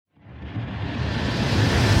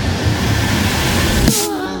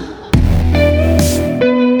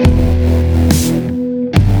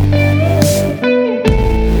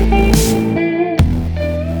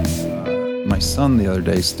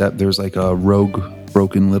yesterday, there's like a rogue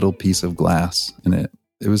broken little piece of glass in it.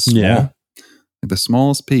 It was small, like the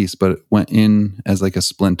smallest piece, but it went in as like a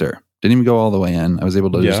splinter. Didn't even go all the way in. I was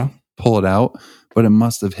able to just pull it out, but it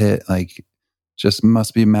must have hit like, just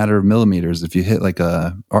must be a matter of millimeters. If you hit like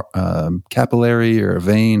a capillary or a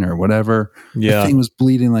vein or whatever, the thing was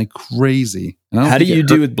bleeding like crazy. How do you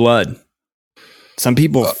do with blood? Some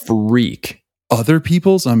people freak. Other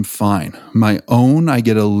people's, I'm fine. My own, I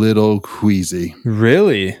get a little queasy.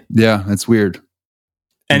 Really? Yeah, it's weird.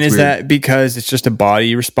 And is that because it's just a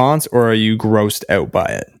body response, or are you grossed out by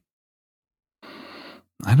it?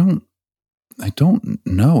 I don't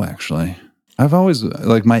know, actually. I've always,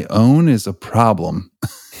 like, my own is a problem.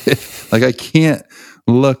 Like, I can't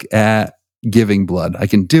look at giving blood. I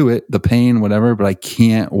can do it, the pain, whatever, but I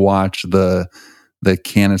can't watch the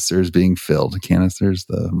canisters being filled.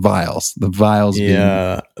 The vials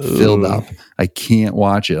being filled up. I can't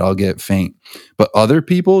watch it. I'll get faint. But other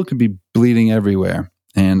people could be bleeding everywhere,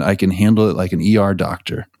 and I can handle it like an ER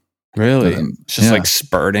doctor. Really? It's just like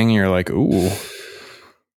spurting. You're like, ooh.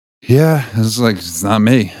 Yeah, it's like, it's not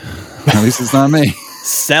me. At least it's not me.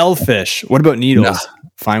 Selfish. What about needles? Nah.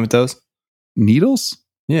 Fine with those? Needles?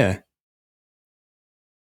 Yeah.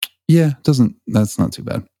 Yeah, that's not too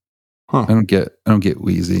bad. Huh. I don't get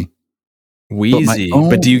wheezy. Wheezy.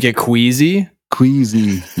 But do you get queasy?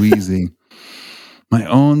 Wheezy. My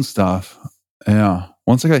own stuff. Yeah.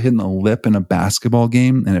 Once I got hit in the lip in a basketball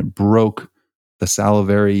game, and it broke the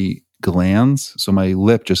salivary glands, so my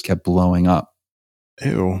lip just kept blowing up.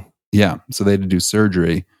 Ew. Yeah. So they had to do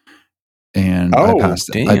surgery. And I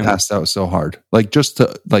passed out so hard, like just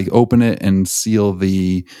to like open it and seal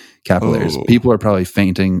the capillaries. Oh. People are probably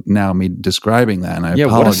fainting now, me describing that. And I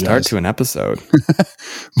apologize. What a start to an episode.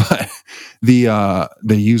 But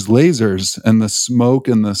they use lasers, and the smoke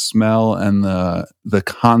and the smell and the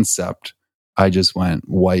concept, I just went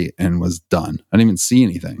white and was done. I didn't even see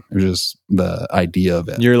anything. It was just the idea of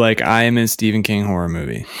it. You're like, I am in a Stephen King horror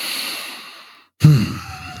movie.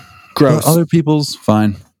 Gross. Other people's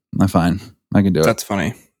fine. I'm fine. I can do it. That's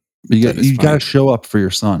funny. You got to show up for your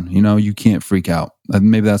son. You know, you can't freak out.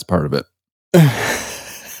 Maybe that's part of it.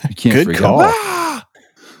 You can't freak out. Ah!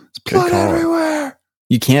 It's blood everywhere.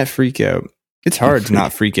 You can't freak out. It's hard to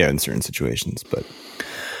not freak out in certain situations, but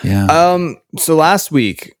yeah. So last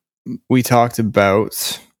week we talked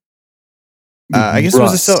about. I guess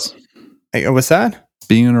Ruts. What's that?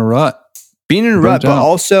 Being in a rut. But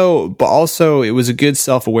also it was a good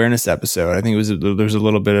self-awareness episode. I think there's a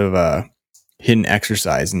little bit of a hidden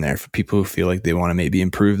exercise in there for people who feel like they want to maybe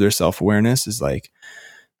improve their self-awareness, is like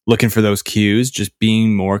looking for those cues, just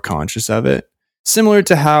being more conscious of it. Similar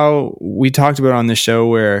to how we talked about on the show,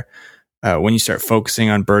 where when you start focusing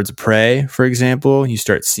on birds of prey, for example, you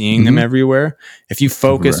start seeing them everywhere. If you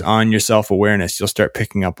focus on your self-awareness, you'll start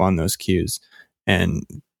picking up on those cues. And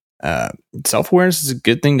self-awareness is a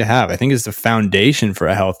good thing to have. I think it's the foundation for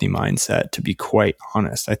a healthy mindset, to be quite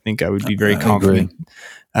honest. I think I would be very confident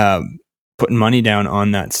putting money down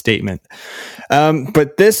on that statement.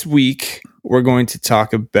 But this week we're going to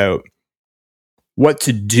talk about what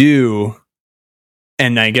to do,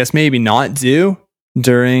 and I guess maybe not do,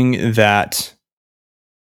 during that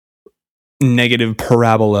negative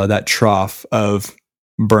parabola, that trough of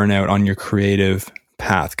burnout on your creative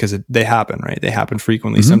path, because they happen, right? They happen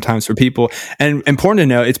frequently, sometimes for people. And important to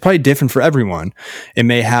know, it's probably different for everyone. It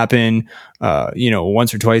may happen,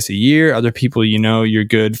 once or twice a year. Other people, you're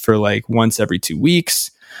good for like once every 2 weeks.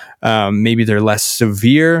 Maybe they're less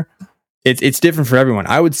severe. It's different for everyone.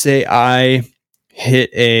 I would say I hit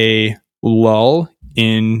a lull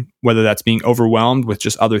in whether that's being overwhelmed with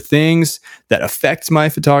just other things that affects my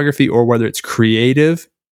photography, or whether it's creative.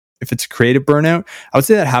 If it's a creative burnout, I would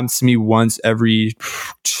say that happens to me once every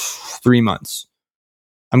 3 months.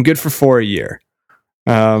 I'm good for 4 a year.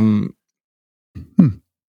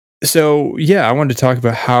 So yeah, I wanted to talk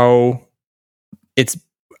about how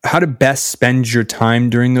to best spend your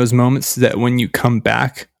time during those moments, so that when you come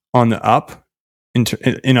back on the up,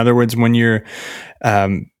 in other words, when you're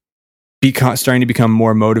starting to become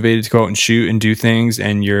more motivated to go out and shoot and do things,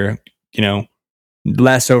 and you're,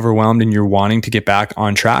 less overwhelmed and you're wanting to get back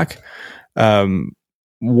on track,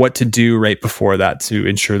 what to do right before that to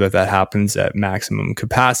ensure that happens at maximum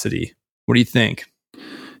capacity. What do you think?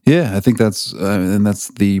 Yeah, I think that's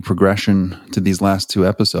the progression to these last 2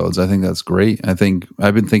 episodes. I think that's great. I think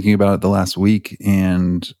I've been thinking about it the last week,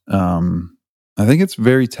 and I think it's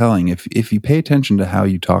very telling if you pay attention to how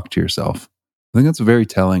you talk to yourself. I think that's very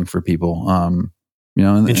telling for people.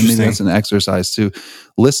 And maybe that's an exercise to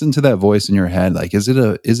listen to that voice in your head. Like, is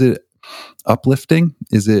it uplifting?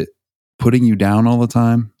 Is it putting you down all the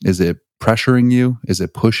time? Is it pressuring you? Is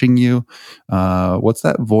it pushing you? What's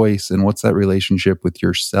that voice and what's that relationship with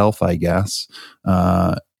yourself, I guess,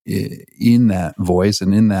 in that voice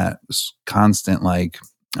and in that constant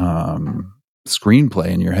screenplay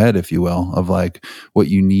in your head, if you will, of like what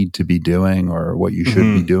you need to be doing or what you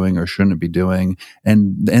should be doing or shouldn't be doing,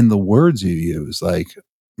 and the words you use. Like,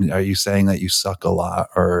 are you saying that you suck a lot,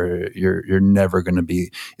 or you're never going to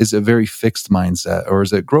be? Is it a very fixed mindset, or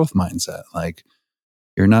is it growth mindset? Like,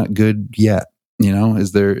 you're not good yet.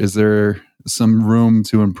 Is there some room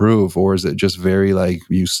to improve, or is it just very like,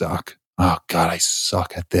 you suck? Oh God, I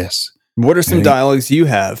suck at this. What are some dialogues you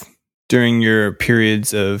have during your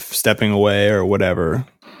periods of stepping away or whatever?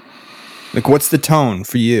 Like, what's the tone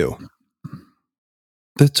for you?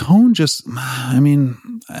 The tone just, I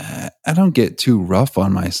don't get too rough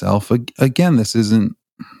on myself. Again, this isn't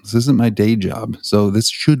my day job, so this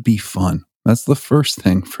should be fun. That's the first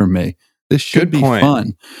thing for me. This should be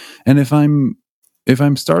fun. And if I'm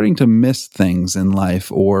starting to miss things in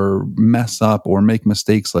life or mess up or make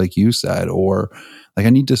mistakes, like you said, or like I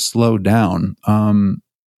need to slow down,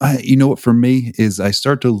 what for me is I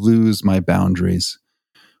start to lose my boundaries.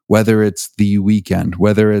 Whether it's the weekend,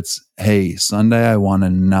 whether it's, hey, Sunday, I don't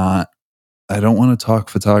want to talk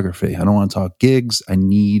photography. I don't want to talk gigs. I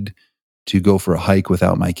need to go for a hike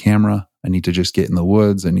without my camera. I need to just get in the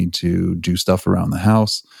woods. I need to do stuff around the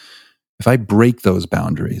house. If I break those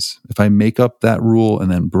boundaries, if I make up that rule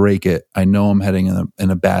and then break it, I know I'm heading in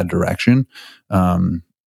a bad direction,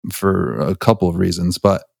 for a couple of reasons.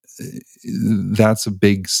 But that's a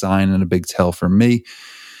big sign and a big tell for me.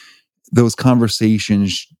 Those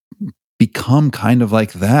conversations become kind of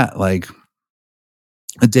like that, like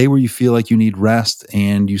a day where you feel like you need rest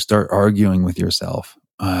and you start arguing with yourself.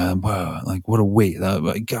 Like, what a weight.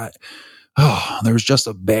 God, there was just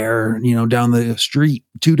a bear, down the street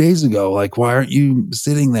 2 days ago. Like, why aren't you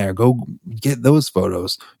sitting there? Go get those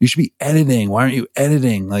photos. You should be editing. Why aren't you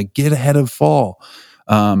editing? Like, get ahead of fall.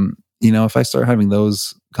 If I start having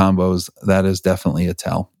those combos, that is definitely a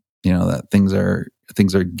tell, that things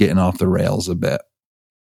are getting off the rails a bit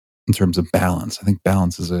in terms of balance. I think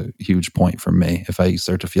balance is a huge point for me. If I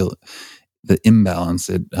start to feel the imbalance,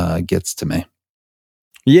 it gets to me.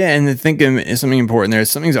 Yeah, and I think something important there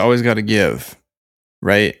is something's always got to give,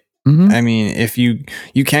 right? Mm-hmm. I mean, if you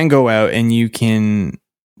can go out and you can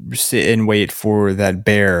sit and wait for that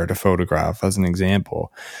bear to photograph, as an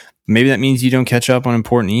example. Maybe that means you don't catch up on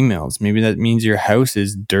important emails. Maybe that means your house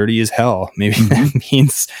is dirty as hell. Maybe that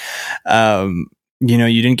means, you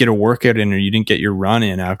didn't get a workout in, or you didn't get your run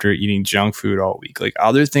in after eating junk food all week. Like,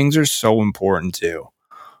 other things are so important too.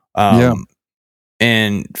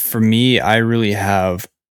 And for me, I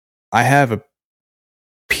have a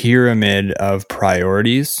pyramid of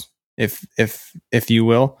priorities, if you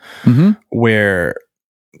will, where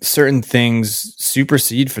certain things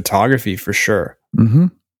supersede photography for sure. Mm-hmm.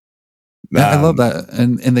 I love that.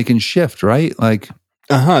 And they can shift, right? Like,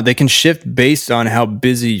 they can shift based on how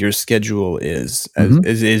busy your schedule is,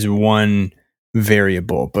 is one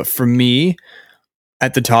variable. But for me,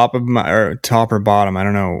 at the top or bottom, I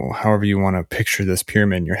don't know, however you want to picture this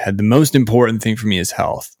pyramid in your head, the most important thing for me is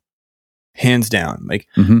health. Hands down. Like,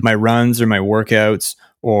 my runs or my workouts,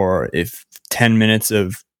 or if 10 minutes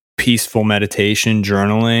of peaceful meditation,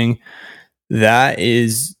 journaling, that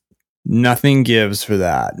is, nothing gives for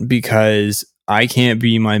that, because I can't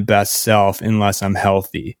be my best self unless I'm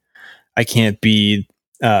healthy. I can't be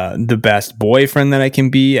the best boyfriend that I can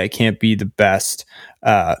be. I can't be the best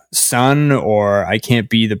son, or I can't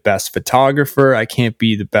be the best photographer. I can't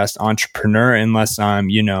be the best entrepreneur unless I'm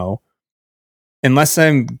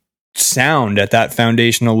sound at that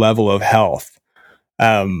foundational level of health.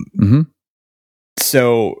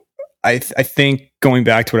 So I think, going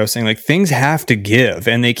back to what I was saying, like, things have to give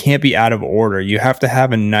and they can't be out of order. You have to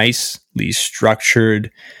have a nicely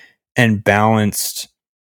structured and balanced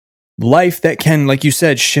life that can, like you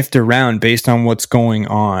said, shift around based on what's going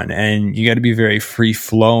on. And you got to be very free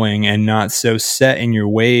flowing and not so set in your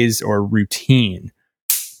ways or routine.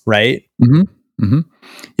 Right?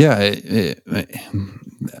 Yeah.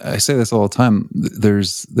 I say this all the time.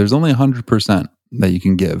 There's only 100% that you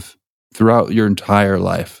can give throughout your entire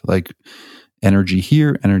life. Like, energy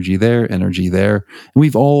here, energy there, energy there. And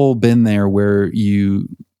we've all been there, where you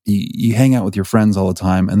hang out with your friends all the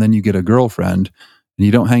time, and then you get a girlfriend and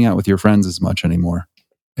you don't hang out with your friends as much anymore.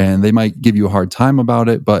 And they might give you a hard time about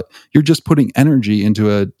it, but you're just putting energy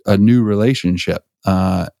into a new relationship.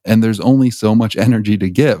 And there's only so much energy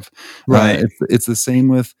to give. Right. It's the same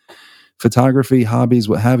with photography, hobbies,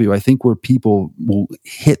 what have you. I think where people will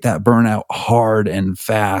hit that burnout hard and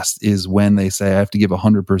fast is when they say, I have to give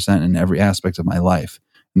 100% in every aspect of my life.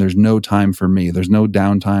 And there's no time for me. There's no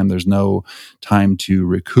downtime. There's no time to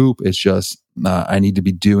recoup. It's just, I need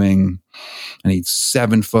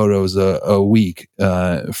 7 photos a week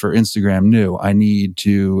for Instagram new. I need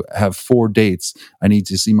to have 4 dates. I need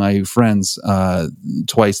to see my friends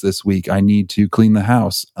twice this week. I need to clean the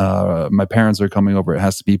house. My parents are coming over. It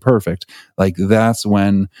has to be perfect. Like, that's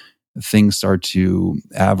when things start to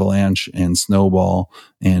avalanche and snowball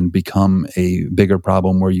and become a bigger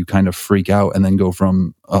problem, where you kind of freak out and then go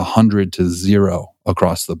from 100 to 0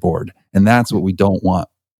 across the board. And that's what we don't want,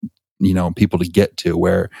 people to get to,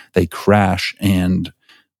 where they crash and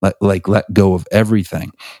let go of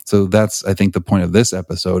everything. So that's, I think, the point of this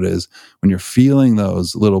episode is, when you're feeling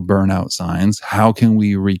those little burnout signs, how can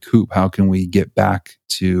we recoup? How can we get back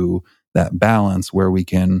to that balance where we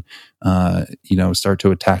can, start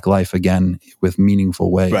to attack life again with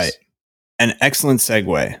meaningful ways? Right. An excellent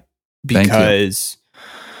segue, because,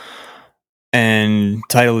 and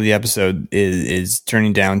title of the episode is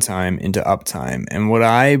turning downtime into uptime. And what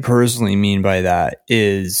I personally mean by that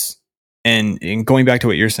is, and going back to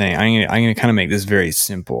what you're saying, I'm going to kind of make this very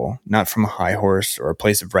simple, not from a high horse or a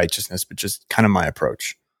place of righteousness, but just kind of my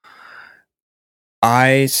approach.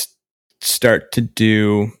 I start to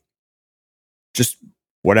do just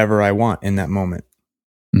whatever I want in that moment.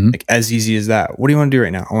 Mm-hmm. Like, as easy as that. What do you want to do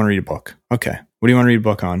right now? I want to read a book. Okay. What do you want to read a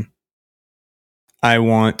book on? I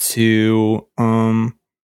want to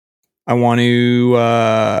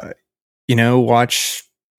watch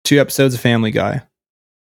 2 episodes of Family Guy.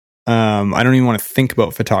 I don't even want to think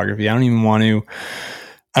about photography. I don't want to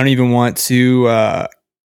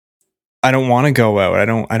go out. I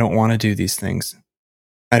don't want to do these things.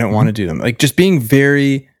 I don't want to do them. Like, just being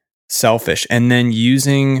very selfish, and then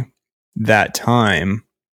using that time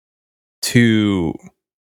to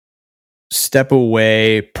step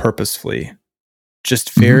away purposefully.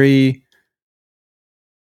 Just very,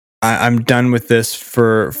 I'm done with this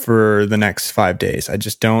for the next 5 days. I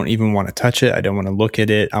just don't even want to touch it. I don't want to look at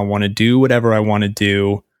it. I want to do whatever I want to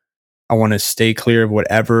do. I want to stay clear of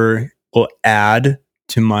whatever will add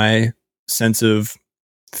to my sense of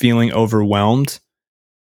feeling overwhelmed.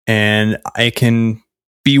 And I can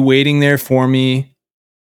be waiting there for me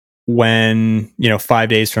when, 5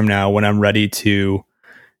 days from now, when I'm ready to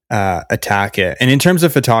attack it. And in terms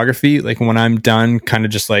of photography, like, when I'm done kind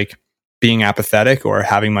of just like being apathetic or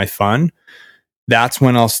having my fun, that's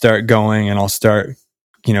when I'll start going, and I'll start,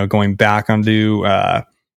 going back onto,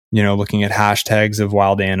 looking at hashtags of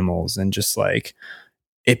wild animals, and just like,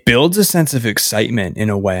 it builds a sense of excitement in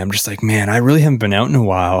a way. I'm just like, man, I really haven't been out in a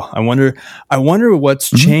while. I wonder what's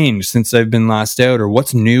changed since I've been last out, or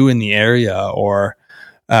what's new in the area, or,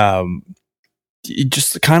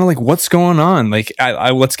 just kind of like, what's going on? Like, I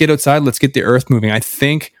let's get outside. Let's get the earth moving. I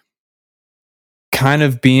think kind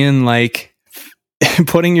of being like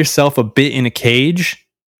putting yourself a bit in a cage.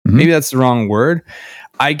 Maybe that's the wrong word.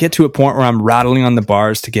 I get to a point where I'm rattling on the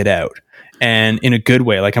bars to get out, and in a good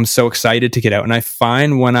way. Like, I'm so excited to get out. And I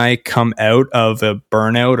find when I come out of a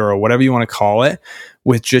burnout, or whatever you want to call it,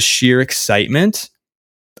 with just sheer excitement,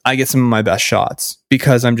 I get some of my best shots,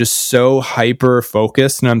 because I'm just so hyper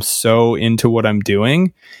focused and I'm so into what I'm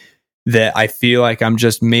doing that I feel like I'm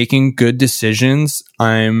just making good decisions.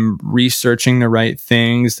 I'm researching the right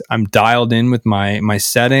things. I'm dialed in with my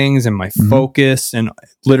settings and my focus, and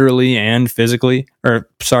literally and physically,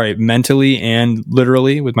 mentally and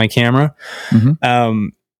literally with my camera.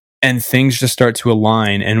 And things just start to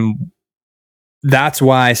align. And that's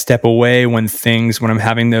why I step away when I'm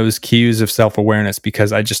having those cues of self-awareness,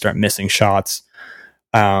 because I just start missing shots.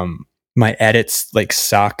 My edits like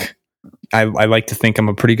suck. I like to think I'm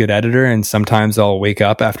a pretty good editor, and sometimes I'll wake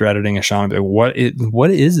up after editing a shot and be like, what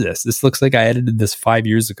is this? This looks like I edited this 5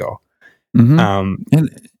 years ago. And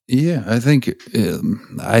yeah, I think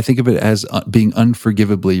of it as being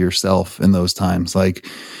unforgivably yourself in those times. Like,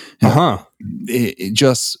 it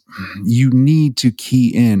just, you need to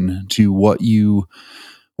key in to what you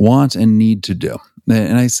want and need to do.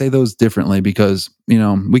 And I say those differently because,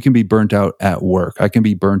 we can be burnt out at work. I can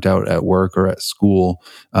be burnt out at work or at school.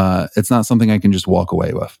 It's not something I can just walk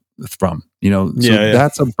away from.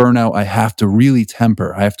 That's a burnout I have to really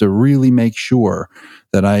temper. I have to really make sure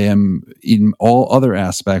that I am, in all other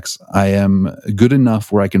aspects, I am good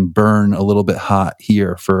enough where I can burn a little bit hot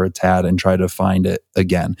here for a tad and try to find it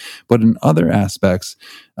again. But in other aspects,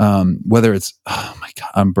 whether it's, oh my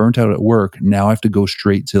God, I'm burnt out at work, now I have to go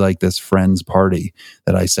straight to like this friend's party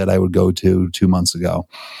that I said I would go to 2 months ago.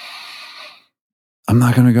 I'm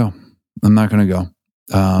not going to go.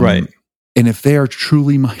 Right. And if they are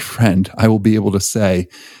truly my friend, I will be able to say,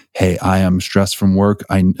 hey, I am stressed from work.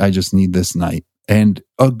 I just need this night. And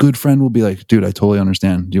a good friend will be like, dude, I totally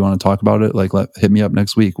understand. Do you want to talk about it? Like, hit me up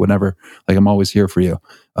next week, whenever. Like, I'm always here for you.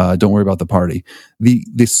 Don't worry about the party.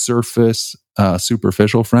 The surface,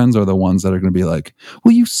 superficial friends are the ones that are going to be like,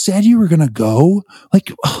 well, you said you were going to go.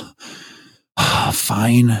 Like,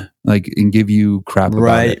 fine. Like, and give you crap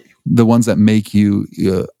about it. The ones that make you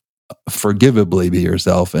forgivably be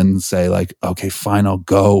yourself and say like, okay, fine, I'll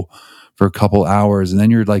go for a couple hours. And then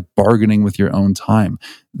you're like bargaining with your own time.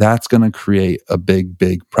 That's going to create a big,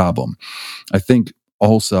 big problem. I think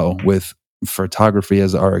also with photography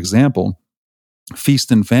as our example, feast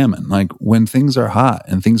and famine. Like when things are hot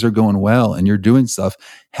and things are going well and you're doing stuff,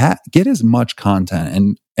 get as much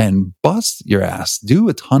content and bust your ass, do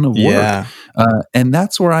a ton of work. And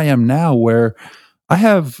that's where I am now, where I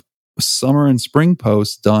have summer and spring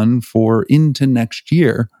posts done for into next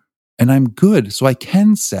year, and I'm good. So I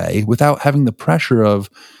can say, without having the pressure of,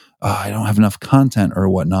 I don't have enough content or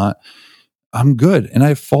whatnot, I'm good. And I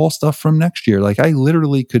have fall stuff from next year. Like I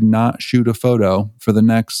literally could not shoot a photo for the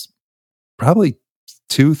next probably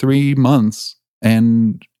 2-3 months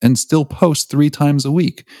and still post 3 times a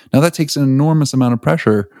week. Now that takes an enormous amount of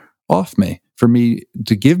pressure off me for me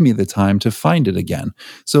to give me the time to find it again.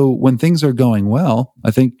 So when things are going well,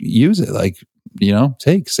 I think use it. Like,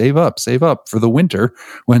 save up for the winter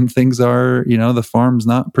when things are, the farm's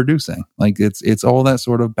not producing. Like it's all that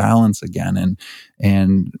sort of balance again.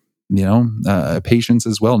 And patience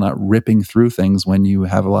as well, not ripping through things when you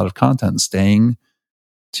have a lot of content, staying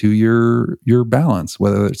to your balance,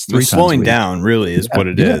 whether it's 3 times slowing down really is what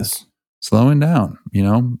it is. Slowing down,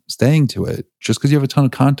 staying to it. Just because you have a ton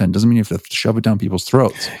of content doesn't mean you have to shove it down people's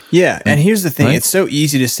throats. Yeah. And here's the thing. Right? It's so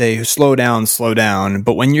easy to say, slow down.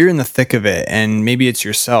 But when you're in the thick of it and maybe it's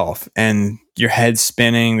yourself and your head's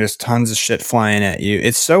spinning, there's tons of shit flying at you.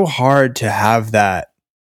 It's so hard to have that.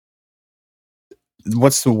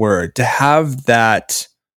 What's the word? To have that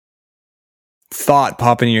thought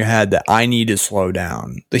pop into your head that I need to slow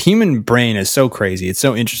down. The human brain is so crazy. It's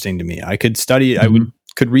so interesting to me. I could study it. Mm-hmm.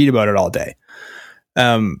 Could read about it all day.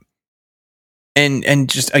 And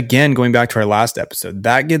just again, going back to our last episode,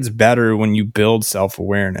 that gets better when you build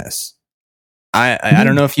self-awareness. I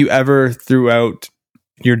don't know if you ever throughout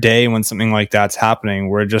your day when something like that's happening,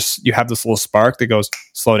 where just you have this little spark that goes,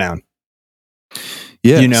 slow down.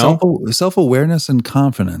 Yeah. Self-awareness and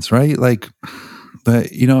confidence, right? Like,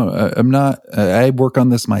 but I work on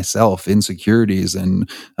this myself, insecurities and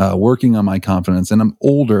working on my confidence, and I'm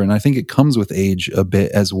older, and I think it comes with age a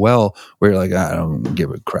bit as well, where you're like, I don't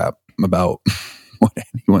give a crap about what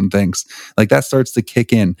anyone thinks. Like that starts to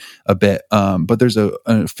kick in a bit. But there's a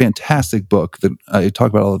fantastic book that I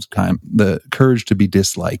talk about all the time, The Courage to be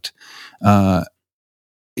Disliked,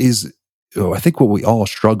 is I think what we all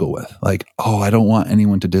struggle with. Like, I don't want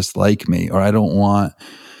anyone to dislike me, or I don't want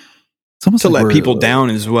to let people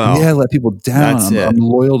down as well. Yeah, let people down. I'm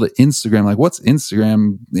loyal to Instagram. Like, what's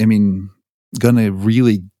Instagram? I mean, gonna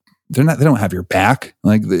really? They don't have your back.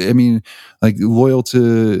 Like, loyal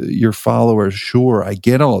to your followers. Sure, I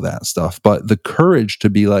get all that stuff, but the courage to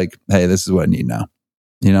be like, hey, this is what I need now.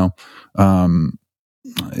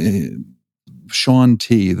 Sean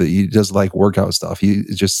T, that he does like workout stuff.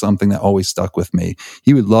 It's just something that always stuck with me.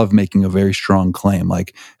 He would love making a very strong claim,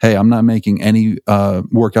 like, "Hey, I'm not making any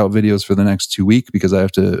workout videos for the next 2 weeks because I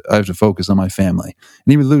have to focus on my family."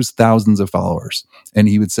 And he would lose thousands of followers, and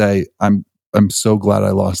he would say, "I'm so glad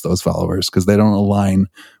I lost those followers because they don't align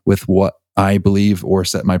with what I believe or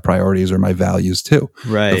set my priorities or my values to."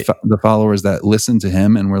 Right. The followers that listened to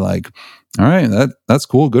him and were like, "All right, that's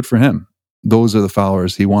cool, good for him." Those are the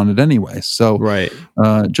followers he wanted anyway. So, right.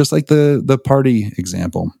 Just like the party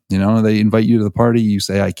example, they invite you to the party, you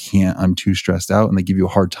say, "I can't, I'm too stressed out," and they give you a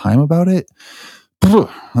hard time about it.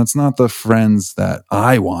 That's not the friends that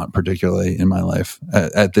I want, particularly in my life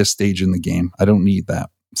at this stage in the game. I don't need that.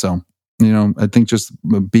 So, I think just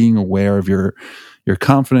being aware of your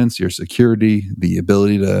confidence, your security, the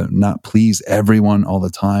ability to not please everyone all the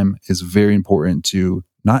time is very important to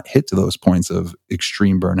not hit to those points of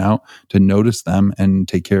extreme burnout, to notice them and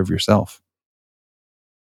take care of yourself.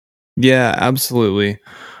 Yeah, absolutely.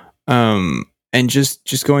 And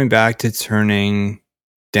just going back to turning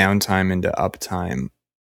downtime into uptime.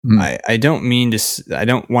 I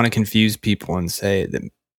don't want to confuse people and say that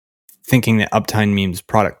thinking that uptime means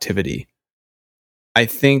productivity. I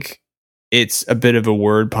think it's a bit of a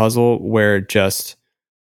word puzzle where just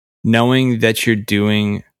knowing that you're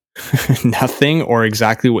doing nothing or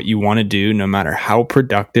exactly what you want to do, no matter how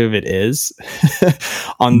productive it is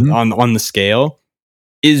on the scale,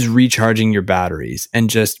 is recharging your batteries and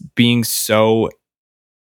just being so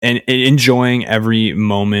and enjoying every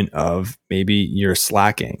moment of maybe you're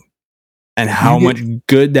slacking. and how much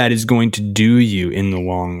good that is going to do you in the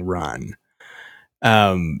long run.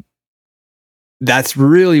 That's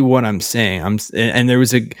really what I'm saying. And there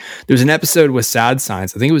was an episode with Sad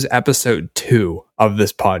Science. I think it was episode 2 of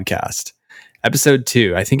this podcast. Episode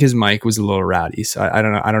 2. I think his mic was a little rowdy, so I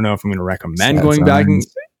don't know. I don't know if I'm going to recommend going back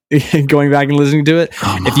and listening to it.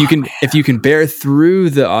 If you can bear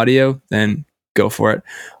through the audio, then go for it.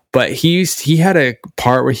 But he had a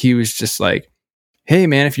part where he was just like, "Hey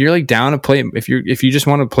man, if you're like down to play, if you just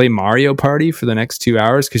want to play Mario Party for the next 2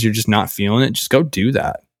 hours because you're just not feeling it, just go do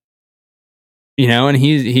that." You know, and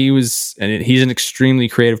he's an extremely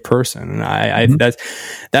creative person, and I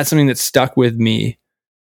that's something that stuck with me.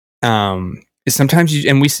 Is sometimes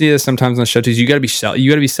and we see this sometimes on the show too. You got to be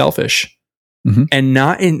selfish,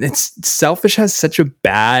 and selfish has such a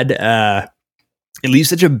bad it leaves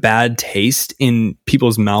such a bad taste in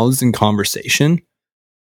people's mouths in conversation.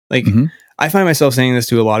 Like I find myself saying this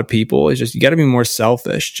to a lot of people. It's just, you got to be more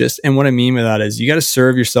selfish. And what I mean by that is you got to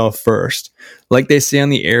serve yourself first. Like they say on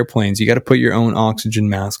the airplanes, you got to put your own oxygen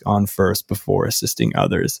mask on first before assisting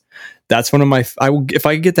others. That's one of my, if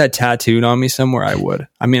I could get that tattooed on me somewhere, I would.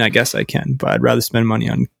 I mean, I guess I can, but I'd rather spend money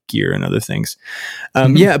on gear and other things.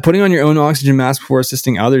 Yeah, putting on your own oxygen mask before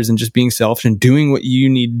assisting others and just being selfish and doing what you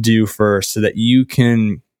need to do first so that you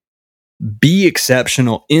can be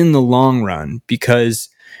exceptional in the long run, because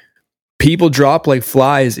people drop like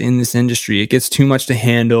flies in this industry. It gets too much to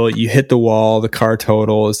handle. You hit the wall, the car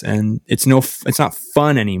totals, and it's not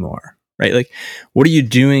fun anymore, right? Like, what are you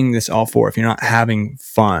doing this all for if you're not having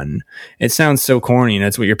fun? It sounds so corny, and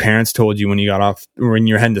that's what your parents told you when you got off, or when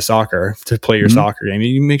you're heading to soccer to play your soccer game.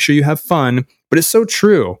 You make sure you have fun, but it's so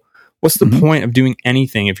true. What's the point of doing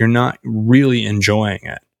anything if you're not really enjoying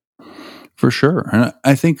it? For sure. And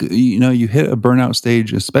I think, you hit a burnout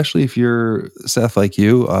stage, especially if you're Seth, like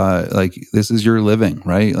you, like this is your living,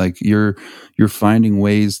 right? Like you're finding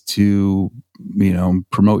ways to,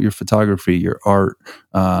 promote your photography, your art.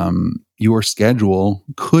 Your schedule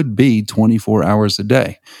could be 24 hours a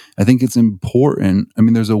day. I think it's important. I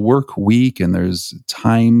mean, there's a work week and there's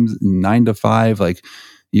times 9 to 5, like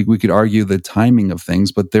we could argue the timing of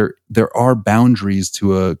things, but there are boundaries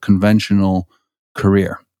to a conventional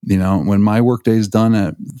career. When my workday is done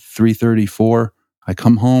at 3:34, I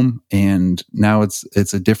come home and now it's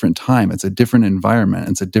a different time. It's a different environment.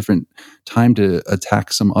 It's a different time to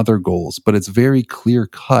attack some other goals, but it's very clear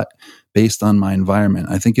cut based on my environment.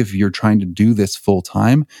 I think if you're trying to do this full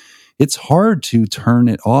time, it's hard to turn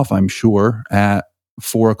it off, I'm sure, at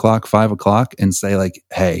 4 o'clock, 5 o'clock and say like,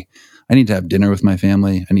 hey, I need to have dinner with my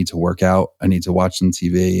family. I need to work out. I need to watch some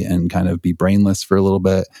TV and kind of be brainless for a little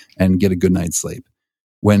bit and get a good night's sleep,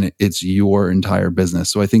 when it's your entire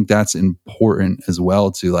business. So I think that's important as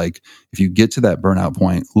well, to like, if you get to that burnout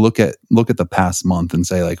point, look at the past month and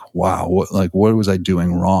say like, wow, what was I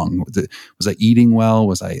doing wrong? Was I eating well?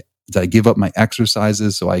 Did I give up my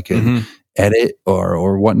exercises so I could edit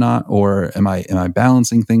or whatnot? Or am I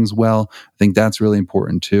balancing things well? I think that's really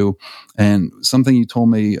important too. And something you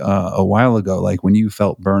told me a while ago, like when you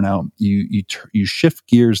felt burnout, you shift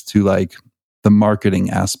gears to like the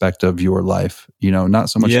marketing aspect of your life,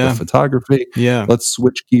 not so much the photography. Yeah. Let's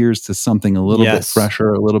switch gears to something a little bit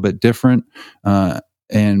fresher, a little bit different.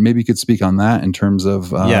 And maybe you could speak on that in terms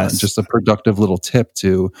of just a productive little tip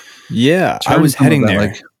to. Yeah. I was heading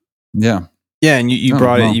there. Yeah. And you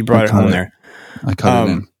brought it home there. I cut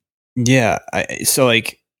it in.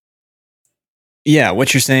 Yeah.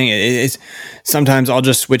 What you're saying is sometimes I'll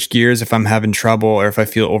just switch gears if I'm having trouble or if I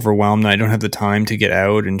feel overwhelmed and I don't have the time to get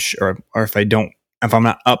out or if I'm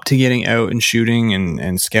not up to getting out and shooting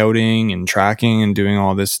and scouting and tracking and doing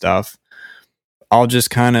all this stuff. I'll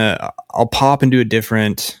just I'll pop into a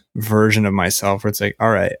different version of myself where it's like,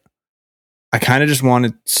 all right, I kind of just want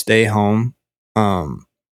to stay home.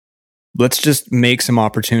 Let's just make some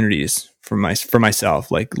opportunities for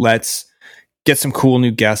myself. Like, let's get some cool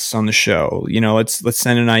new guests on the show. Let's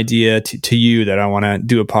send an idea to you that I want to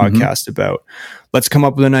do a podcast about. Let's come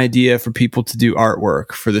up with an idea for people to do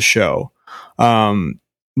artwork for the show.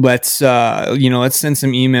 Let's send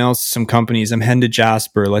some emails to some companies. I'm heading to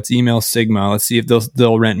Jasper. Let's email Sigma. Let's see if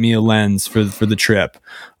they'll rent me a lens for the trip.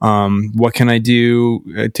 What can I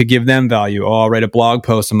do to give them value? I'll write a blog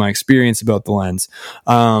post on my experience about the lens.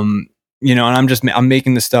 And I'm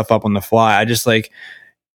making this stuff up on the fly. I just like,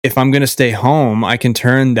 if I'm going to stay home, I can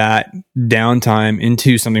turn that downtime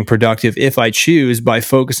into something productive if I choose, by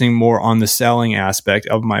focusing more on the selling aspect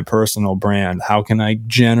of my personal brand. How can I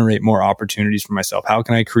generate more opportunities for myself? How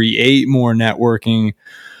can I create more networking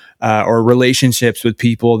or relationships with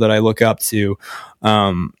people that I look up to?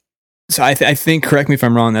 So I think, correct me if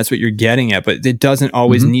I'm wrong, that's what you're getting at, but it doesn't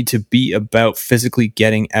always need to be about physically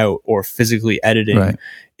getting out or physically editing. Right.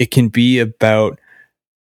 It can be about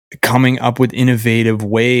coming up with innovative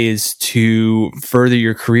ways to further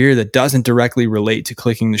your career that doesn't directly relate to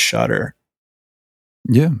clicking the shutter.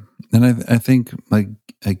 Yeah. And I think, like,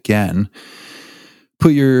 again,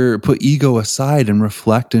 put ego aside and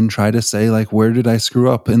reflect and try to say, like, where did I screw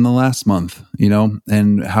up in the last month,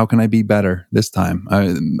 and how can I be better this time?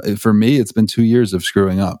 For me, it's been 2 years of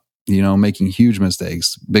screwing up, making huge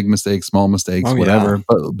mistakes, big mistakes, small mistakes, whatever,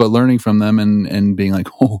 but learning from them and being like,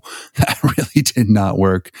 oh, that really did not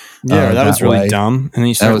work. Yeah. That was really dumb. And then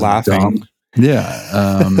you start laughing. Dumb.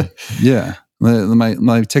 Yeah. Yeah.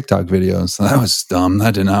 My TikTok videos, that was dumb.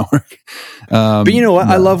 That did not work. But you know what?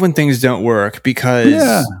 No. I love when things don't work because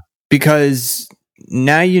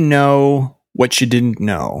now you know what you didn't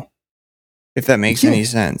know, if that makes any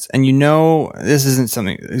sense. And this isn't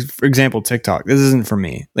something, for example, TikTok, this isn't for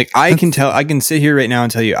me. Like I can sit here right now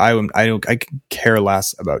and tell you, I can care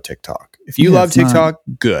less about TikTok. If you love TikTok,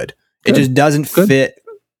 good. It just doesn't fit,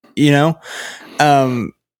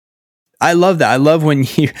 I love that. I love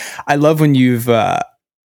when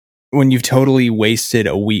you've totally wasted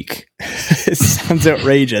a week. It sounds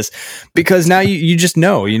outrageous because now you just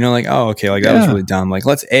know, like, oh, okay, like that was really dumb. Like,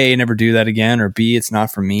 let's A, never do that again, or B, it's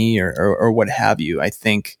not for me, or what have you. I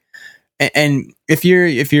think, and if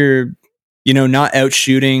you're, not out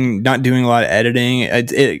shooting, not doing a lot of editing,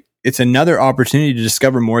 it's another opportunity to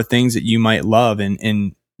discover more things that you might love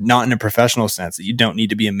and not in a professional sense that you don't need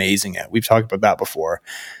to be amazing at. We've talked about that before.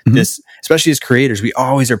 This, especially as creators, we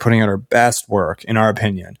always are putting out our best work, in our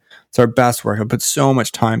opinion. It's our best work. I put so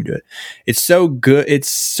much time to it. It's so good. It's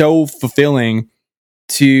so fulfilling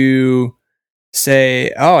to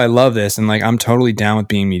say, oh, I love this. And like, I'm totally down with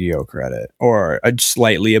being mediocre at it or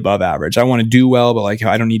slightly above average. I want to do well, but like,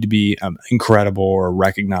 I don't need to be incredible or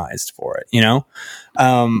recognized for it.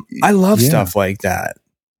 I love stuff like that.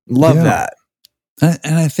 Love that.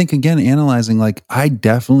 And I think, again, analyzing, like, I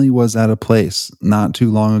definitely was at a place not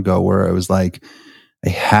too long ago where I was like, I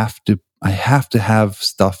have to have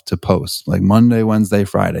stuff to post, like Monday, Wednesday,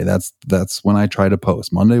 Friday. That's when I try to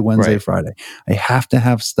post. Monday, Wednesday, Friday. I have to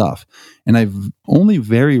have stuff. And I've only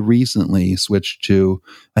very recently switched to,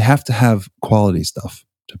 I have to have quality stuff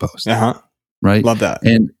to post. Right? Love that.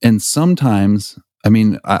 And sometimes, I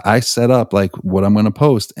mean, I set up like what I'm going to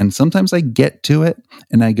post, and sometimes I get to it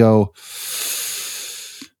and I go,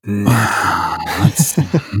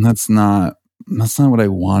 that's not what I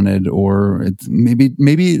wanted, or maybe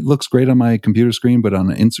it looks great on my computer screen, but on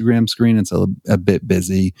an Instagram screen it's a bit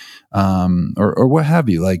busy, or what have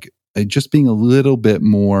you. Like, just being a little bit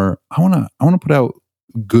more. I want to put out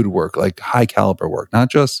good work, like high caliber work, not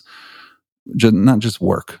just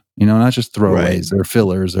work, not just throwaways or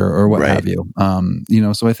fillers or what have you.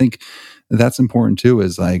 So I think that's important too.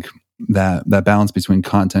 Is like that balance between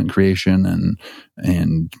content creation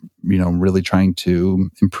and really trying to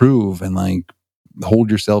improve and like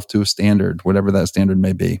hold yourself to a standard, whatever that standard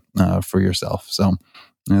may be, for yourself. So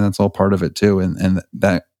that's all part of it too. And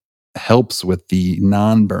that helps with the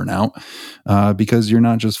non-burnout, because you're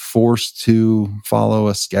not just forced to follow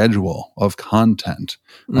a schedule of content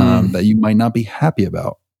that you might not be happy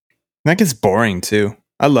about. That gets boring too.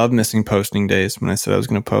 I love missing posting days when I said I was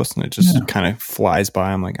going to post and it just kind of flies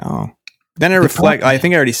by. I'm like, oh. Then I reflect. I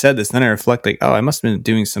think I already said this. Then I reflect like, oh, I must have been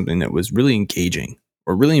doing something that was really engaging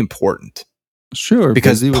or really important. Sure.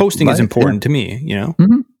 Because posting is important to me,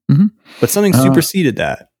 But something superseded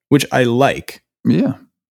that, which I like. Yeah.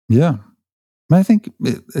 Yeah. I think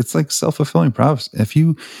it's like self-fulfilling prophecy. If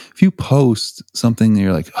you post something and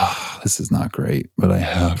you're like, oh, this is not great, but I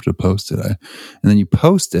have to post it. And then you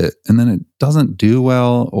post it and then it doesn't do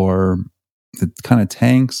well, or it kind of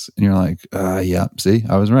tanks, and you're like, yeah, see,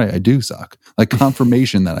 I was right. I do suck. Like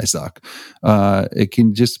confirmation that I suck. It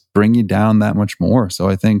can just bring you down that much more. So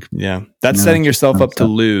I think, that's setting yourself up to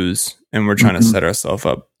lose, and we're trying to set ourselves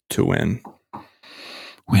up to win.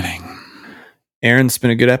 Winning. Aaron, it's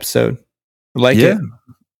been a good episode. I like it.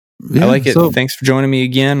 Yeah, I like it. So, thanks for joining me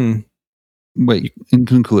again. Wait, in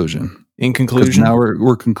conclusion, now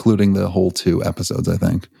we're concluding the whole 2 episodes, I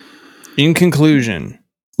think. In conclusion,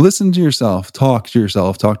 listen to yourself, talk to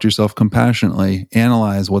yourself compassionately,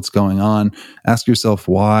 analyze what's going on, ask yourself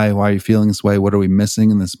why are you feeling this way? What are we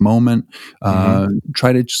missing in this moment?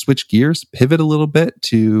 Try to switch gears, pivot a little bit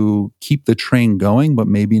to keep the train going, but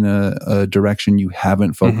maybe in a direction you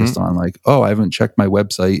haven't focused on. Like, oh, I haven't checked my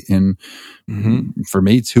website in, for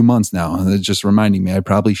me, 2 months now. And it's just reminding me I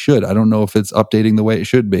probably should. I don't know if it's updating the way it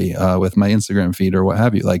should be with my Instagram feed or what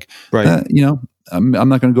have you. Like, I'm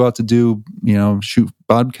not going to go out to do shoot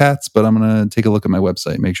bobcats, but I'm going to take a look at my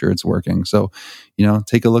website, make sure it's working. So,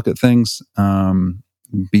 take a look at things,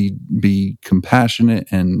 be compassionate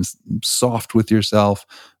and soft with yourself,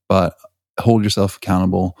 but hold yourself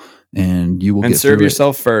accountable, and you will get serve through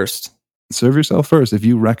yourself first. Serve yourself first. If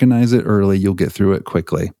you recognize it early, you'll get through it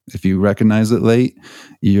quickly. If you recognize it late,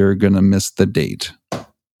 you're going to miss the date.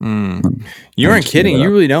 You aren't kidding. You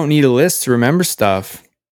really don't need a list to remember stuff.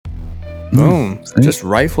 Boom. Just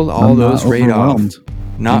rifled all those right off.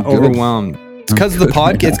 Not overwhelmed. It's because of the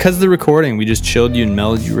podcast. It's because of the recording. We just chilled you and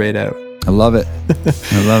mellowed you right out. I love it.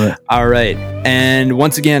 I love it. All right. And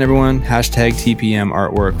once again, everyone, #TPM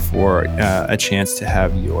artwork for a chance to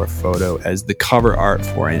have your photo as the cover art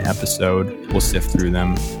for an episode. We'll sift through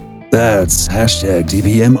them. That's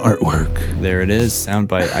 #TPM artwork. There it is.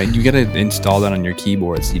 Soundbite. You got to install that on your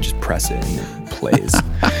keyboard, so you just press it and it plays.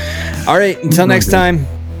 All right. Until next time.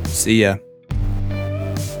 See ya.